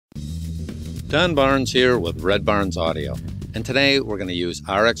Don Baarns here with Red Baarns Audio, and today we're going to use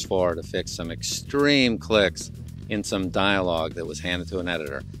RX4 to fix some extreme clicks in some dialogue that was handed to an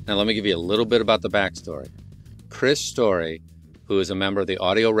editor. Now let me give you a little bit about the backstory. Chris Story, who is a member of the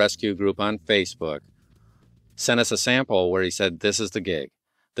Audio Rescue group on Facebook, sent us a sample where he said, this is the gig.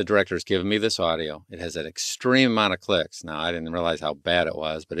 The director's given me this audio. It has an extreme amount of clicks. Now I didn't realize how bad it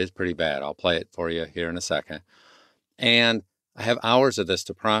was, but it's pretty bad. I'll play it for you here in a second. And I have hours of this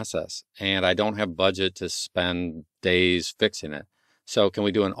to process, and I don't have budget to spend days fixing it. So can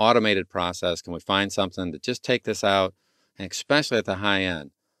we do an automated process? Can we find something to just take this out, and especially at the high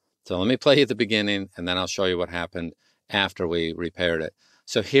end? So let me play you at the beginning, and then I'll show you what happened after we repaired it.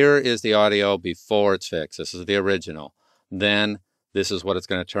 So here is the audio before it's fixed. This is the original. Then this is what it's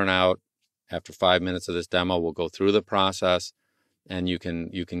going to turn out. After 5 minutes of this demo, we'll go through the process, and you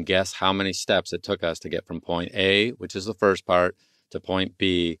can guess how many steps it took us to get from point A, which is the first part, to point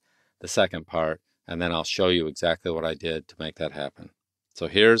B, the second part, and then I'll show you exactly what I did to make that happen. So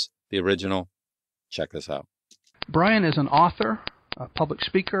here's the original. Check this out. Brian is an author, a public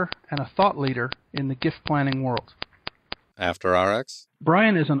speaker, and a thought leader in the gift planning world. After RX?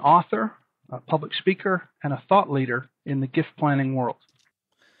 Brian is an author, a public speaker, and a thought leader in the gift planning world.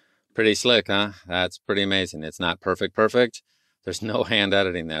 Pretty slick, huh? That's pretty amazing. It's not perfect. There's no hand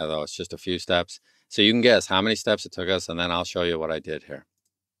editing there, though. It's just a few steps. So you can guess how many steps it took us, and then I'll show you what I did here.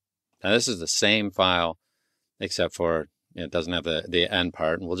 Now, this is the same file, except for it doesn't have the end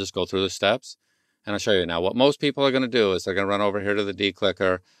part, and we'll just go through the steps, and I'll show you. Now, what most people are going to do is they're going to run over here to the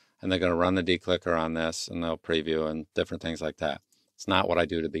declicker, and they're going to run the declicker on this, and they'll preview and different things like that. It's not what I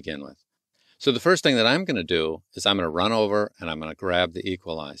do to begin with. So the first thing that I'm going to do is I'm going to run over, and I'm going to grab the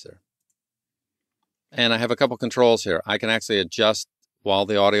equalizer. And I have a couple controls here. I can actually adjust while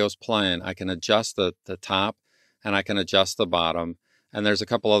the audio is playing. I can adjust the top, and I can adjust the bottom. And there's a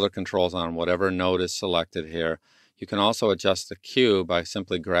couple other controls on whatever note is selected here. You can also adjust the cue by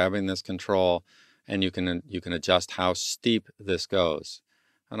simply grabbing this control, and you can adjust how steep this goes.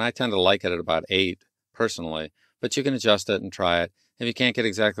 And I tend to like it at about 8 personally, but you can adjust it and try it. If you can't get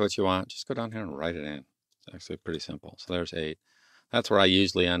exactly what you want, just go down here and write it in. It's actually pretty simple. So there's 8. That's where I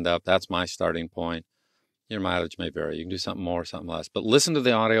usually end up. That's my starting point. Your mileage may vary. You can do something more, something less. But listen to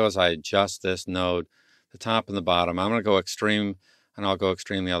the audio as I adjust this node, the top and the bottom. I'm going to go extreme, and I'll go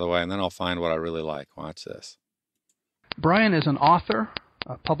extreme the other way, and then I'll find what I really like. Watch this. Brian is an author,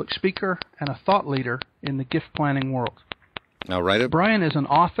 a public speaker, and a thought leader in the gift planning world. Now, Brian is an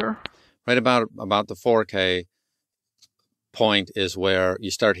author. Right about the 4K point is where you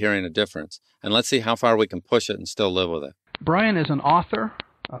start hearing a difference. And let's see how far we can push it and still live with it. Brian is an author,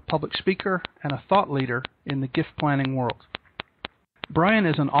 a public speaker, and a thought leader in the gift planning world. Brian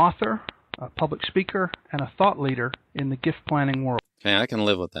is an author, a public speaker, and a thought leader in the gift planning world. Okay, I can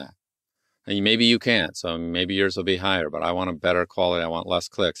live with that. And maybe you can't, so maybe yours will be higher, but I want a better quality. I want less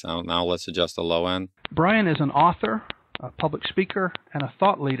clicks. Now let's adjust the low end. Brian is an author, a public speaker, and a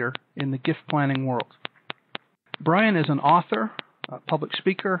thought leader in the gift planning world. Brian is an author, a public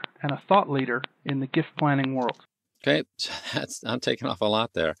speaker, and a thought leader in the gift planning world. Okay, I'm taking off a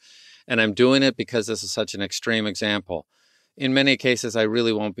lot there. And I'm doing it because this is such an extreme example. In many cases, I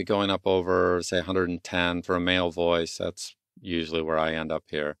really won't be going up over, say, 110 for a male voice. That's usually where I end up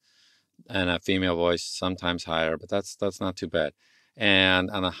here. And a female voice, sometimes higher, but that's not too bad. And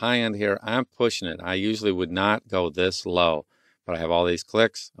on the high end here, I'm pushing it. I usually would not go this low, but I have all these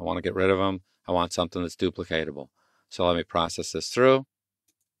clicks. I want to get rid of them. I want something that's duplicatable. So let me process this through.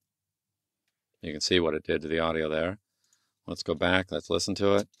 You can see what it did to the audio there. Let's go back. Let's listen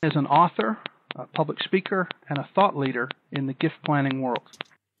to it. Is an author, a public speaker, and a thought leader in the gift planning world.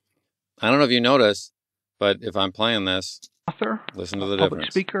 I don't know if you noticed, but if I'm playing this, author, listen to the public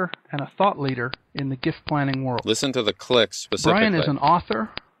difference. Speaker, and a thought leader in the gift planning world. Listen to the clicks specifically. Brian is an author,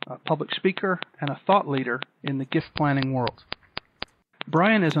 a public speaker, and a thought leader in the gift planning world.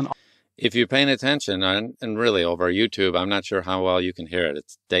 Brian is an... If you're paying attention, and really over YouTube, I'm not sure how well you can hear it.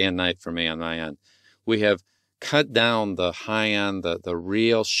 It's day and night for me on my end. We have cut down the high end, the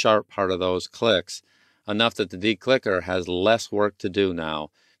real sharp part of those clicks, enough that the declicker has less work to do now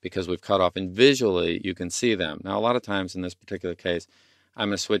because we've cut off. And visually, you can see them. Now, a lot of times in this particular case, I'm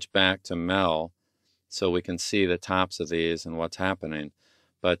going to switch back to Mel so we can see the tops of these and what's happening.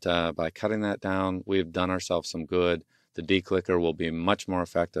 But by cutting that down, we've done ourselves some good. The declicker will be much more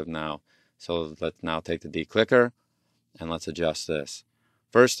effective now. So let's now take the declicker and let's adjust this.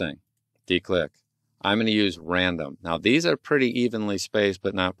 First thing, declick. I'm going to use random. Now these are pretty evenly spaced,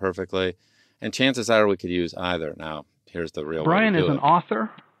 but not perfectly. And chances are we could use either. Now here's the real Brian way to do is an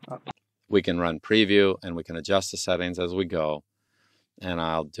author. We can run preview and we can adjust the settings as we go. And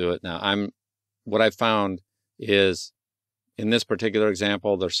I'll do it now. what I found is in this particular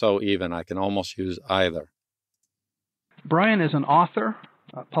example, they're so even, I can almost use either. Brian is an author,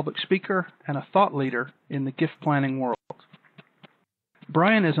 a public speaker, and a thought leader in the gift planning world.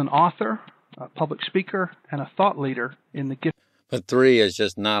 Brian is an author, a public speaker, and a thought leader in the gift. But 3 is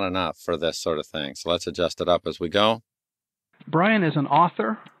just not enough for this sort of thing. So let's adjust it up as we go. Brian is an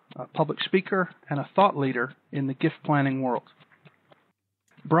author, a public speaker, and a thought leader in the gift planning world.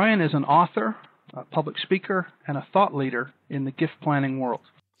 Brian is an author, a public speaker, and a thought leader in the gift planning world.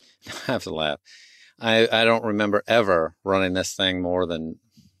 I have to laugh. I don't remember ever running this thing more than,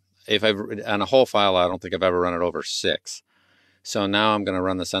 on a whole file, I don't think I've ever run it over 6. So now I'm going to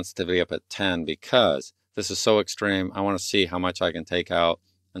run the sensitivity up at 10 because this is so extreme. I want to see how much I can take out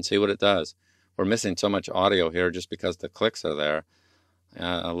and see what it does. We're missing so much audio here just because the clicks are there.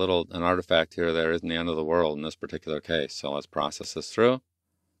 An artifact here or there isn't the end of the world in this particular case. So let's process this through.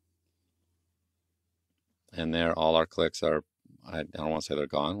 And there, all our clicks are, I don't want to say they're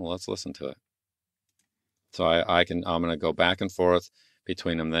gone. Well, let's listen to it. So I'm going to go back and forth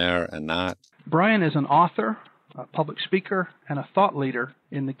between them there and not. Brian is an author, a public speaker, and a thought leader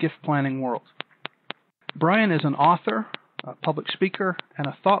in the gift planning world. Brian is an author, a public speaker, and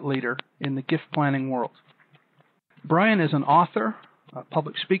a thought leader in the gift planning world. Brian is an author, a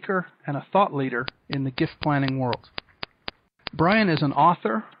public speaker, and a thought leader in the gift planning world. Brian is an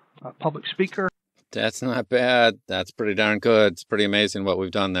author, a public speaker. That's not bad. That's pretty darn good. It's pretty amazing what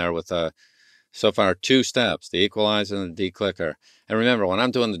we've done there with so far 2 steps, the equalizer and the declicker. And remember, when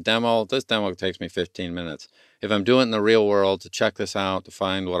I'm doing the demo, this demo takes me 15 minutes. If I'm doing it in the real world to check this out, to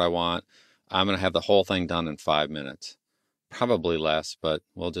find what I want, I'm going to have the whole thing done in 5 minutes. Probably less, but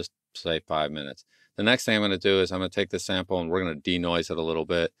we'll just say 5 minutes. The next thing I'm going to do is I'm going to take this sample and we're going to denoise it a little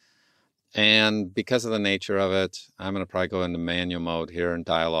bit. And because of the nature of it, I'm going to probably go into manual mode here in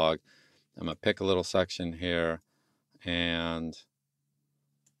Dialog. I'm going to pick a little section here and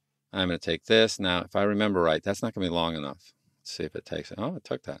I'm going to take this. Now, if I remember right, that's not going to be long enough. Let's see if it takes it. Oh, it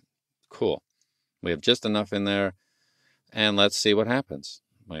took that. Cool. We have just enough in there. And let's see what happens.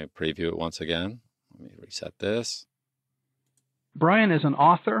 Let me preview it once again. Let me reset this. Brian is an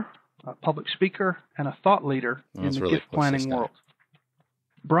author, a public speaker, and a thought leader in the gift planning world.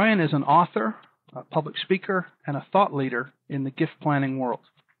 Brian is an author, a public speaker, and a thought leader in the gift planning world.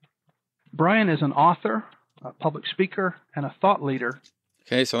 Brian is an author, a public speaker, and a thought leader.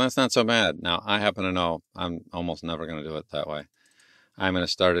 Okay, so that's not so bad. Now, I happen to know I'm almost never going to do it that way. I'm going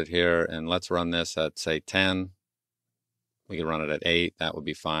to start it here, and let's run this at, say, 10. We could run it at 8. That would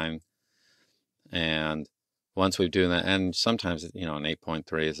be fine. And once we've done that, and sometimes, an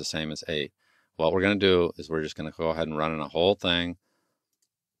 8.3 is the same as 8. What we're going to do is we're just going to go ahead and run in a whole thing.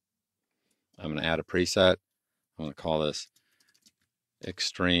 I'm going to add a preset. I'm going to call this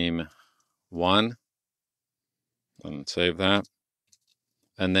Extreme 1 and save that.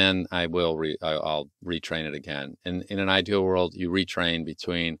 And then I'll retrain it again. In an ideal world, you retrain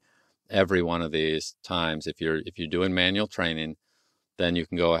between every one of these times. If you're doing manual training, then you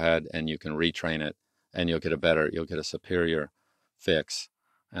can go ahead and you can retrain it, and you'll get a superior fix.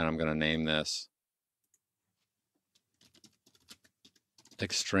 And I'm going to name this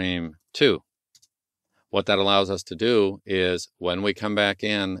Extreme 2. What that allows us to do is when we come back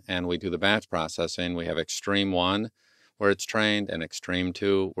in and we do the batch processing, we have Extreme 1 where it's trained and Extreme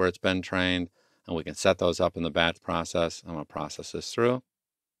 2 where it's been trained, and we can set those up in the batch process. I'm going to process this through.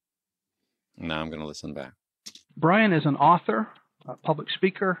 Now I'm going to listen back. Brian is an author, a public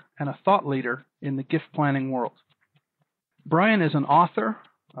speaker, and a thought leader in the gift planning world. Brian is an author,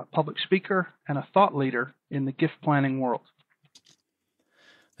 a public speaker, and a thought leader in the gift planning world.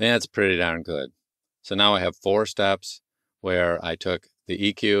 That's pretty darn good. So now I have 4 steps where I took the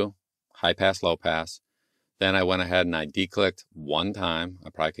EQ, high pass, low pass. Then I went ahead and I declicked 1 time. I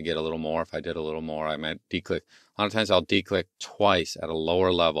probably could get a little more if I did a little more. I might declick. A lot of times I'll declick twice at a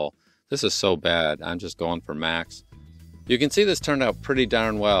lower level. This is so bad. I'm just going for max. You can see this turned out pretty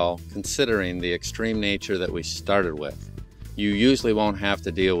darn well considering the extreme nature that we started with. You usually won't have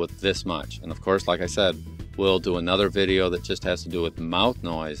to deal with this much. And of course, like I said, we'll do another video that just has to do with mouth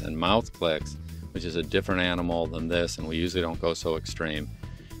noise and mouth clicks, which is a different animal than this, and we usually don't go so extreme.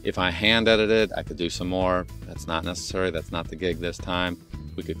 If I hand edited, I could do some more. That's not necessary. That's not the gig this time.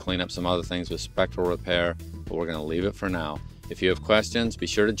 We could clean up some other things with spectral repair, but we're going to leave it for now. If you have questions, be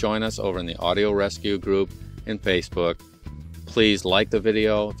sure to join us over in the Audio Rescue group in Facebook. Please like the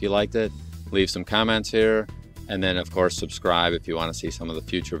video if you liked it. Leave some comments here. And then, of course, subscribe if you want to see some of the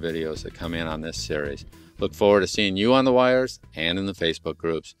future videos that come in on this series. Look forward to seeing you on the wires and in the Facebook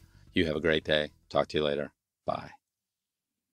groups. You have a great day. Talk to you later. Bye.